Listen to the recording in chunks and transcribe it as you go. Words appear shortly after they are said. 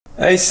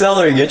Hey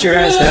Celery, get your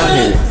ass down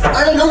here.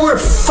 I know we're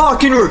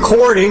fucking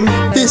recording.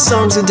 This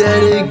song's a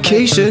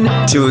dedication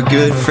to a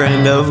good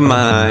friend of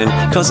mine.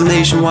 Causing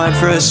nationwide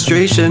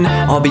frustration,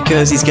 all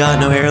because he's got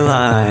no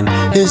hairline.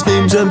 His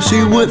name's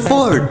MC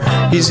Whitford.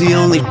 He's the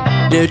only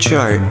to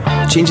chart.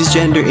 Changed his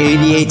gender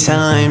 88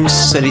 times.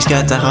 Said he's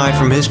got to hide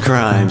from his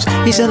crimes.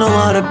 He sent a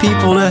lot of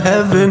people to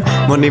heaven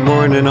Monday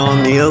morning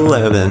on the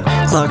 11th.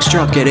 Clock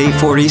struck at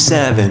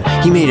 8:47.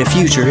 He made a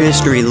future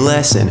history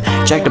lesson.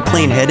 Jacked a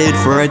plane headed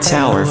for a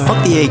tower.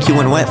 Fuck the AQ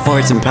and wet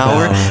farts and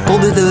power.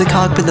 Pulled into the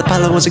cockpit, the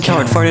pilot was a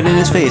coward. Farted in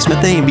his face,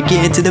 methane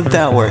began to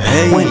devour.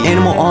 Went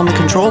animal on the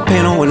control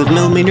panel with a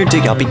millimeter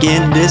dig out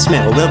began to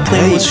dismantle. The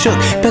plane was shook,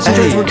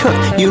 passengers were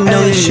cooked. You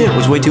know this shit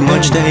was way too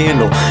much to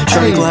handle.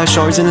 Shardy glass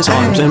shards in his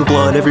arms and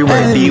blood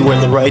everywhere. Beware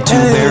the right to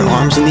bear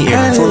arms in the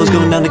air. Flow was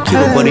going down to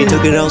Cuba, but he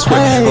took it elsewhere.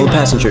 All the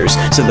passengers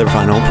said their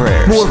final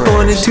prayers. More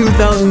fun in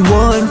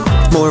 2001.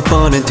 More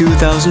fun in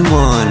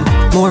 2001.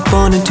 More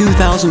fun in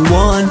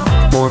 2001.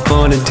 More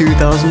fun in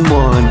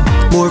 2001.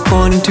 More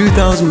fun in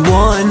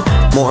 2001.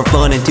 More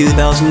fun in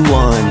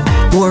 2001.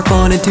 More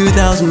fun in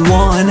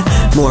 2001.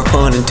 More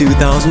fun in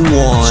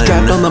 2001.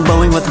 Strapped on the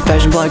Boeing with the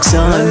fashion black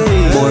sun.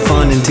 More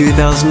fun in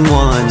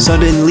 2001.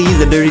 Suddenly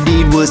the dirty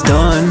deed was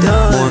done.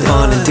 More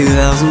fun in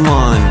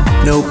 2001.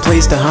 No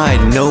place to hide,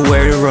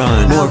 nowhere to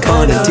run. More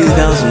fun in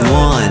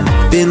 2001.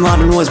 Bin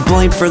Laden was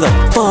blamed for the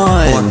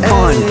fun. More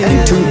fun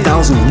in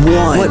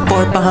 2001. What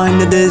part behind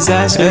the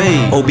disaster?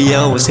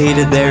 OBL was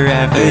hated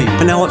thereafter.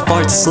 But now what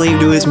fart's a slave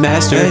to his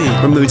master?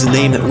 Removes the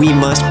name that we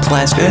must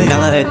plaster.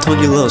 Now that I told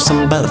you a little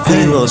something about the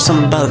flea, little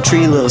something about the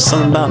tree, little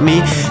something about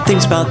me.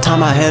 Thinks about the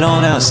time I head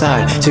on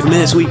outside to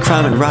commit a sweet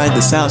crime and ride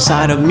the south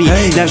side of me.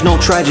 National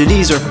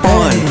tragedies are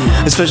fun,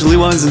 especially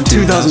ones in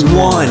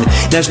 2001.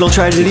 National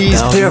tragedies,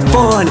 they are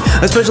fun,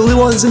 especially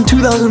ones in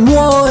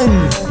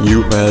 2001.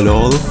 You had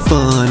all the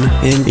fun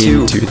in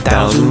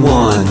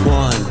 2001.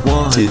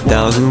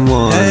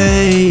 2001.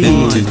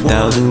 In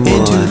 2001.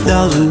 In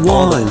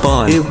 2001.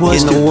 Fun. It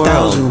was in the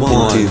world.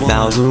 2001.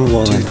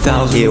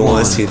 2001. It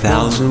was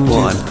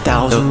 2001.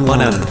 The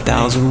fun of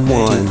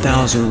 2001.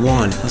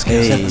 2001.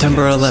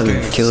 September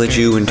 11th. Kill a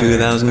Jew in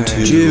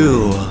 2002.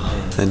 Jew.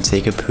 Then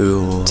take a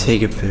poo.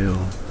 Take a poo.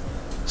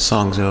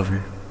 Song's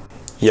over.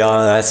 Yo,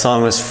 that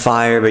song was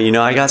fire, but you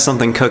know, I got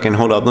something cooking.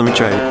 Hold up, let me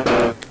try it.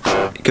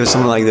 It goes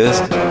something like this.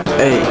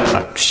 Hey,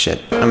 oh,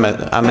 shit, I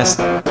messed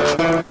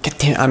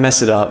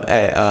it up.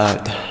 Hey,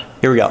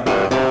 here we go.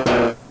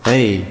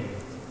 Hey.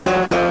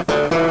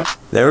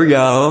 There we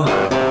go.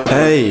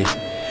 Hey.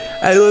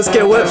 Hey, let's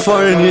get wet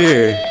fart in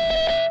here.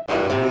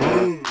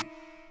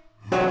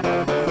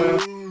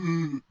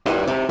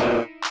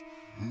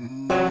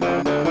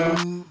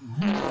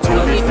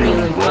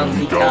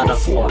 He got a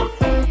fork.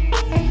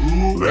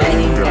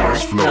 Letting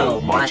gas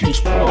flow, my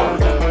teeth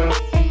poured.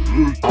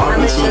 On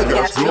the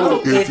gas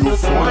flow if you're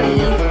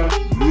funny.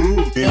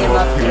 In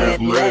my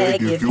pant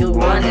leg if you're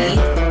runny.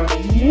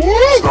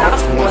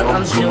 That's what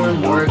I'm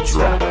doing, word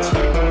dropped.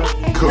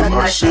 Cause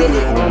I shit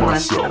it on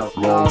myself,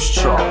 lost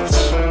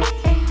charts.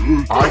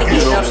 I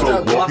get up,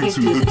 start walking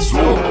to the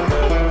door.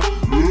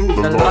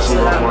 The loss of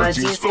my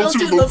jeans fell to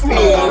the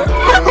floor.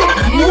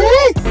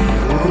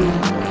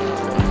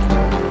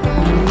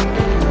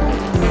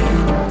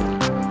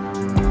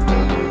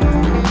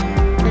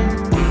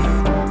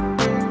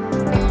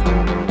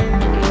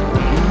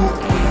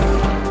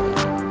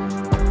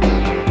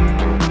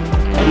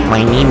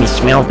 My name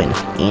is Melvin,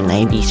 and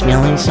I be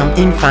smelling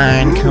something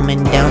fine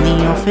coming down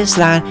the office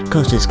line.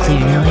 Coast is clear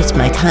now, it's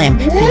my time.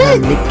 And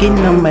I'm licking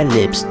on my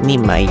lips,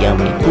 need my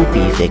yummy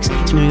poopy fix.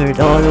 Smeared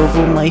all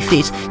over my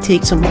face,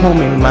 take some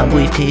home in my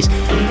briefcase.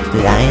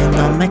 Lying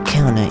on my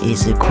counter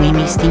is a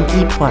creamy,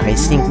 stinky pie.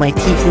 Sink my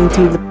teeth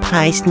into the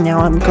pies,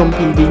 now I'm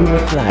competing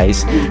with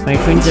flies. My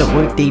friends at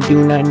work, they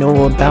do not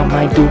know about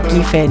my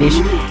dookie fetish.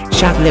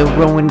 Chocolate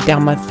rolling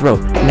down my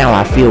throat, now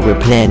I feel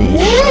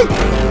replenished.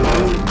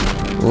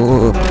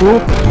 Ooh,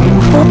 poop,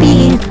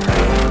 poopy.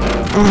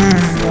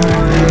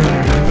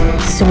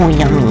 So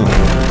yummy.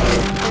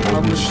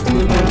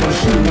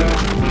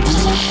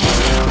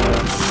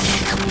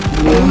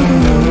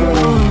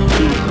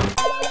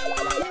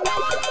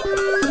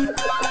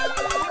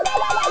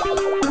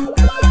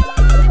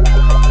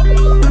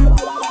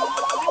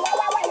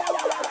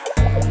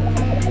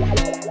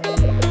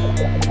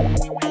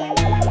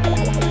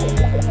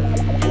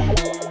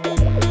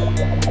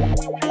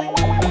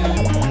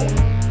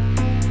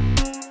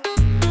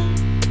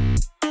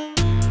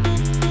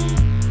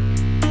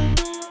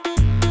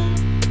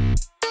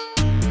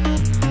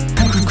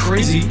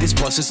 Crazy, this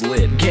bus is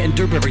lit. Getting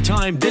derp every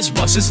time, this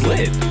bus is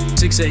lit.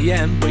 6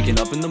 a.m., waking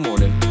up in the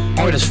morning.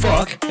 Hard as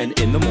fuck, and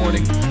in the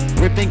morning.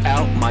 Ripping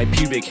out my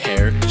pubic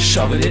hair,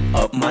 shoving it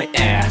up my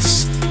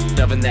ass.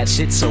 Shoving that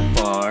shit so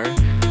far,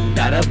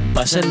 gotta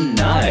bust a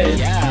nut.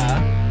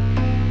 Yeah.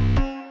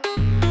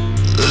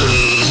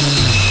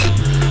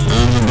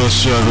 I'm the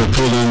bus driver,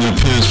 pull down your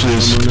pants,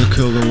 please. I'm gonna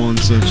kill the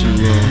ones that you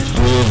love.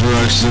 Rover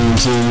accident,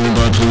 take me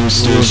by police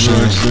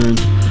station.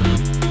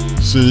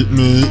 Seat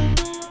me.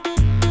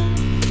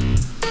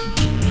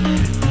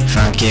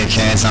 you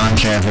kids, I don't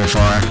care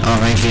before. I'll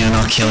rape you and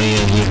I'll kill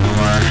you, you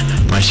whore.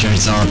 My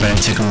shirt's all but I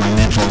tickle my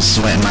nipples,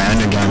 sweat in my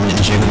undergarment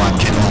and jiggle my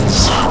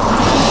pickles.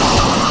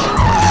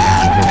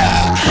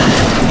 Yeah.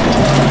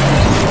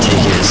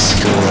 Take you to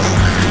school.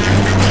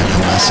 Learn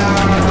a lesson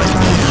with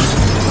me.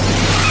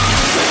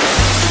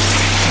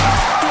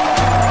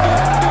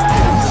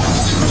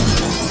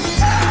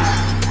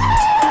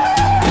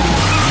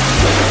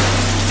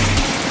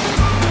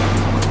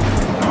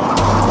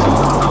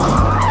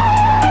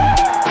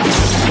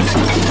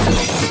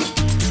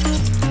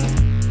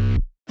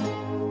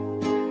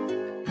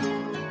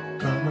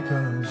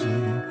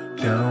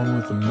 Down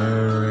with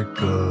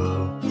America.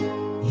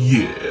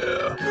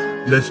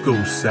 Yeah. Let's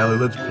go, Sally.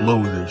 Let's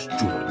blow this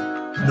joint.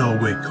 No,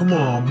 wait. Come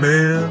on,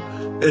 man.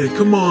 Hey,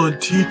 come on,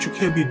 teacher. You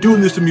can't be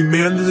doing this to me,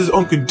 man. This is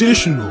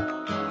unconditional.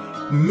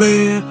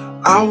 Man,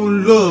 our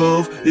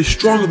love is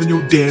stronger than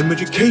your damn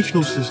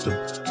educational system.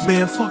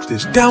 Man, fuck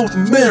this. Down with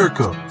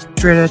America.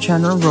 Straight out of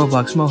China,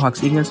 Roblox,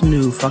 Mohawks, eating some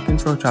new fucking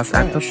Protoss,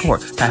 act the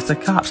port, past the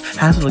cops,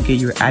 has to look at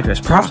your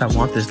address, props, I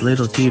want this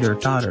little teeter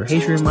daughter,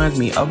 hey, she reminds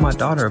me of my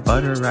daughter,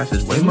 but her ass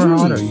is way more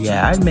hotter,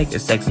 yeah, I'd make a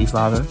sexy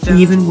father.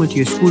 Even went to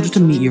your school just to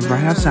meet you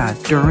right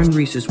outside, during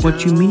recess,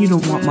 what you mean you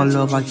don't want my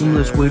love, I can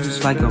lift weights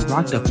just like a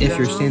rock up, if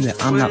you're saying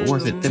that I'm not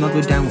worth it, then I'll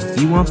go down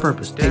with you on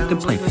purpose, take the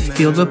plane,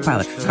 feel the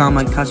pilot, calm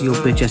like cause your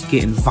bitch just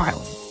getting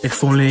violent.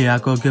 If only I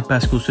go get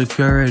past school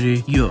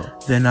security, yeah.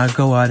 Then I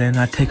go out and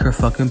I take her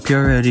fucking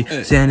purity,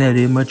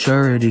 sanity,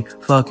 maturity,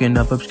 fucking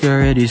up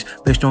obscurities.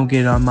 Bitch, don't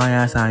get on my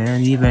ass, I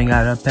ain't even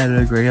got a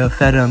pedigree of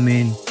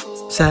amphetamine.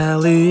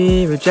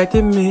 Sally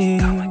rejected me,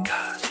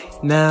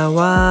 now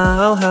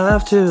I'll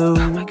have to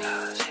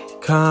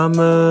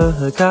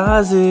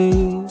kamikaze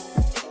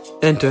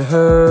enter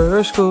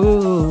her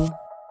school.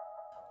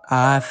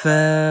 I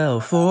fell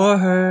for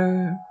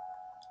her,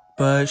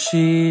 but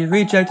she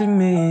rejected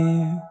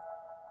me.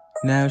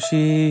 Now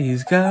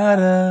she's got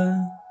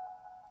a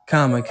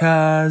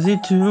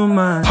kamikaze to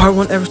my heart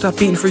won't ever stop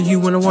beating for you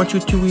when I want you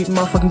to eat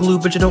my fucking glue,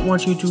 but I don't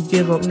want you to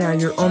give up now.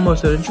 You're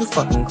almost dead, you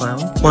fucking clown.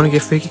 Wanna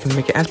get freaky, can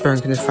make your ass burn,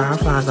 can there's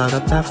fireflies out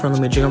up that front.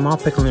 Let me jiggle my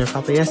pickle in your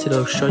probably acid,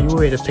 it'll show you a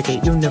way to pick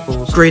at your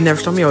nipples. Grade never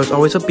stop me, I was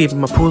always upbeat, but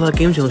my pool out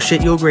games, you'll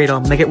shit your grade,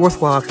 I'll make it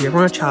worthwhile. If you're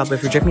ever a child, but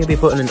if you reject me, I'll be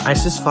put in an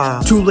ISIS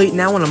file. Too late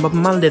now when I'm up in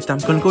my lift, I'm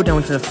gonna go down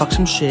into the fuck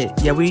some shit.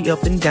 Yeah, we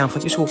up and down,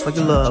 fuck your school, fuck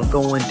your love,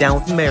 going down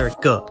with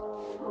America.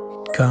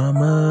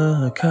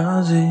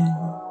 Kamikaze,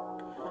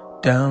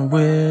 down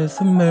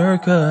with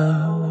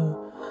America,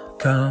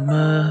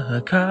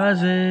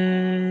 kamikaze.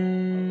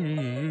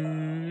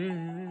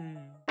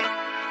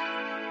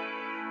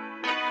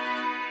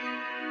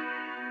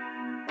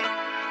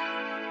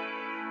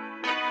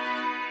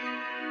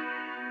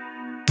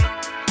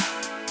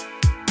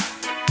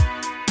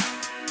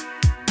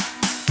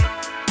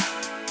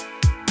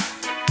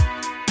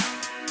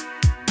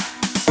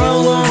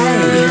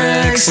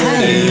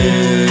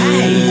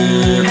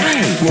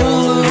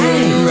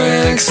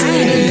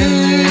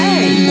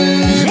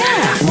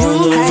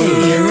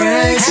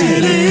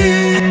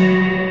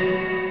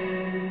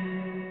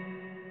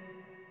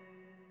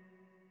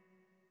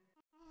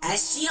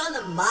 SG on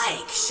the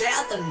mic, straight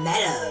out the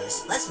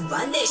meadows. Let's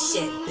run this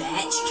shit,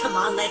 bitch. Come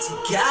on, let's go.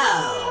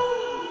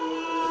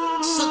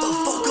 Shut the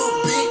fuck up,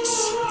 bitch.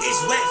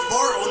 It's Wet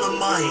Fart on the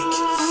mic.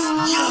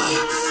 Yeah.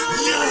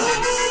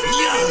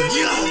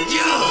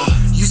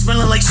 You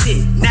smelling like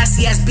shit,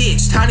 nasty ass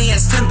bitch, tiny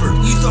ass temper.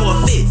 You throw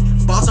a fit.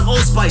 Bought some Old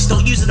Spice,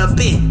 don't use it a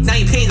bit. Now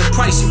you paying the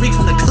price, you reek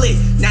from the clit.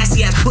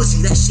 Nasty ass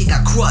pussy, that shit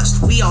got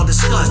crushed. We all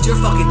disgust, you're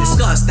fucking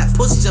disgust. That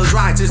pussy so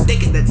dry, just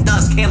thick in the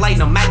dust. Can't light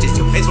no matches,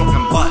 your face won't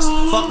combust.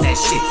 Fuck that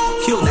shit,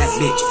 kill that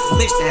bitch,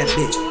 lynch that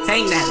bitch,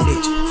 hang that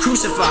bitch,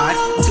 crucified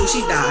until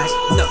she dies.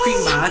 No cream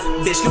by,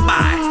 bitch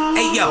goodbye.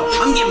 Hey yo,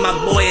 I'm getting my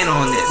boy in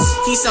on this.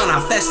 He's on our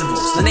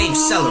festivals, the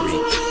name's Celery.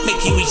 Make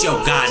you eat your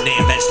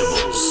goddamn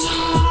vegetables.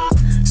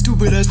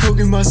 Stupid ass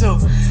poking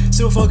myself,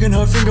 so fucking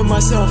hard finger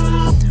myself.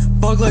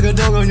 Bark like a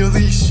dog on your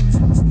leash.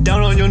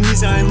 Down on your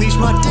knees I unleash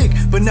my dick.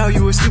 But now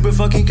you a stupid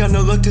fucking got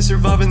no luck to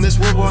survive in this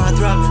world where I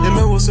thrive. And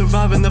men will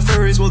survive and the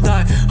furries will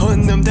die.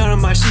 Hunting them down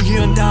on my sheet, he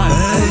undied.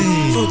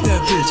 Hey. Fuck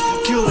that bitch,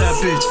 kill that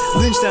bitch,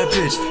 lynch that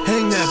bitch,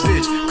 hang that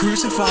bitch,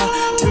 crucify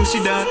till she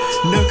died.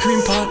 No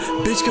cream pot,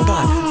 bitch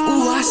goodbye.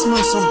 Ooh, I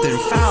smell something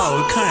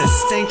foul. Kinda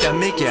stank that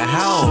make you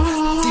howl.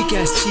 Dick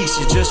ass cheeks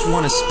you just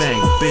wanna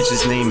spank.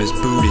 Bitch's name is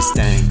Booty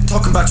Stank.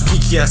 Talking about your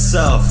geeky ass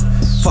self.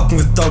 Fucking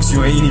with dogs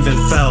you ain't even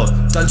felt.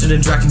 Dungeons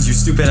and Dragons, you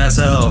stupid ass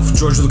elf.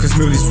 George Lucas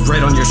movies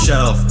right on your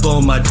shelf.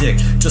 Blowing my dick,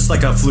 just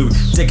like a flute.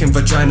 Dick and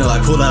vagina, I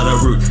pulled out a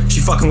root. She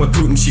fucking with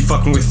Putin, she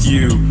fucking with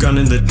you. Gun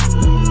in the...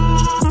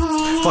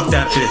 Fuck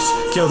that bitch,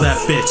 kill that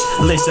bitch,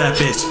 lynch that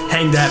bitch,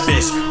 hang that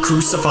bitch,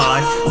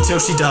 crucify until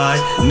she die,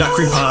 nut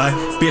cream pie,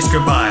 bitch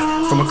goodbye.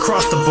 From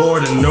across the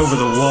board and over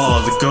the wall,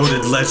 the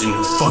goated legend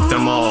who fucked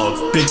them all.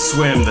 Big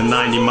Swim, the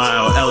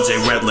 90-mile, LJ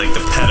Wetleg, the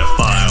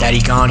pedophile.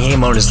 Daddy gone, he ain't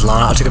mowed his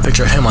lawn. I took a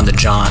picture of him on the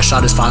John.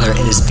 Shot his father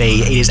in his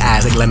face, ate his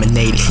ass like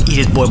lemonade. Eat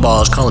his boy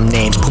balls, call him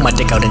names, pull my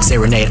dick out and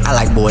serenade. I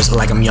like boys, I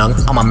like them young,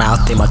 on my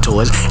mouth, they my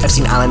toys.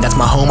 Epstein Island, that's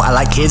my home, I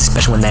like kids,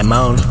 especially when they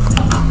moan.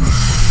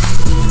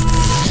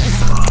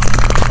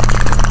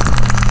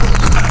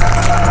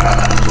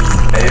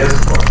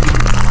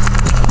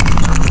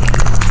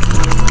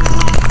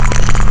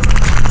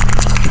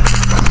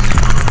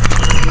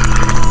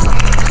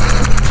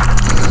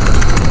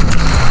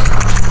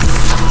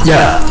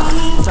 Yeah.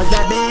 Fuck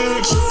that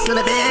bitch, kill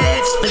that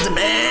bitch, lick the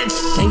bitch,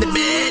 hang the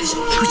bitch,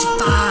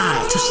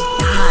 crucify till she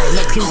die.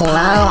 Hello,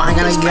 I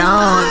gotta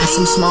go. There's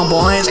some small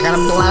boys, I gotta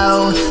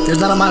blow. There's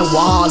none on my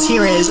walls.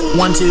 Here is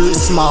 1, 2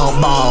 small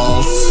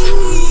balls.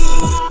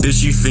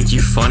 Bitch, you think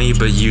you funny,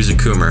 but use a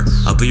coomer.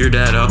 I'll blew your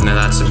dad up, now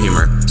that's some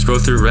humor. Scroll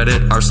through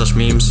Reddit,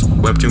 r/memes,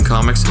 webtoon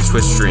comics, and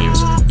Twitch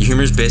streams. Your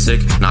humor's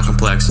basic, not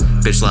complex.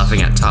 Bitch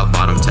laughing at top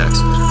bottom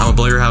text. I'ma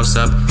blow your house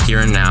up, here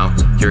and now.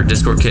 You're a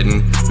Discord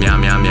kitten, meow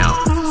meow meow.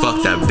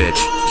 Fuck that bitch,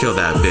 kill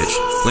that bitch,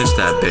 lynch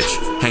that bitch,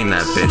 hang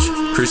that bitch,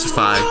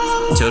 crucify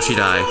till she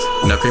die.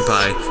 Nut cream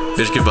pie,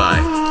 bitch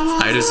goodbye.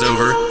 Night is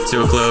over,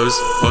 to a close.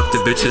 Fuck the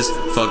bitches,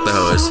 fuck the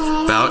hoes.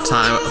 About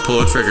time I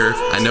pull a trigger.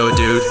 I know a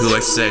dude who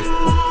likes to say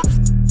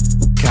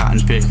cotton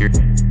picker,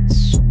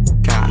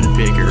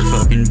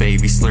 fucking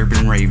baby,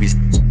 slurping rabies.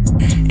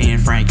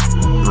 And Frank,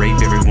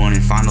 rape everyone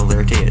and fondle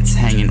their tits,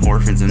 hanging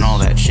orphans and all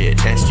that shit.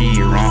 SG,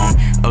 you're wrong,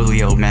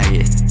 ugly old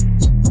maggot.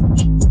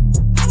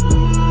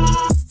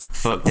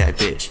 Fuck that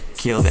bitch,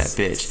 kill that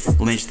bitch,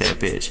 lynch that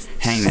bitch,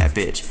 hang that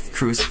bitch,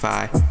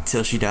 crucify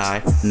till she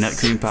die, nut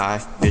cream pie,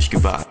 bitch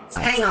goodbye.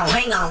 Hang on,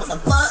 what the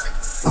fuck?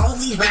 All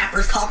these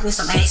rappers talking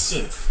some ass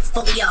shit.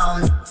 Fuck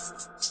y'all.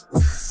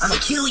 I'ma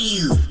kill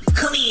you.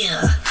 Come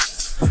here.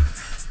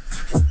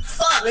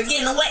 Fuck, they're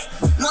getting away.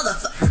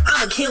 Motherfucker.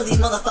 I'ma kill these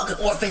motherfucking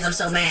orphans. I'm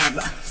so mad,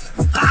 bro.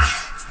 Bah.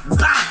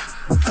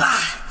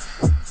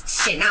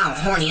 Shit, now I'm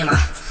horny, am I?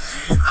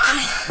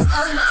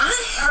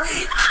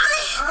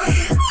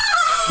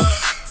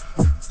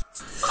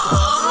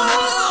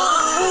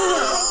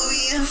 Oh,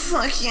 yeah,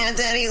 fuck yeah,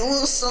 daddy.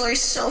 Lil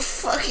Celery's so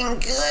fucking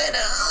good.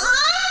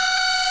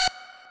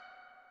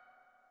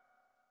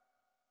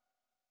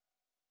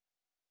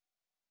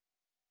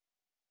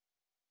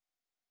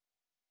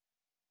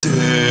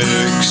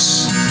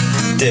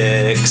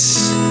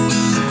 Dicks,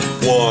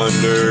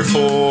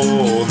 wonderful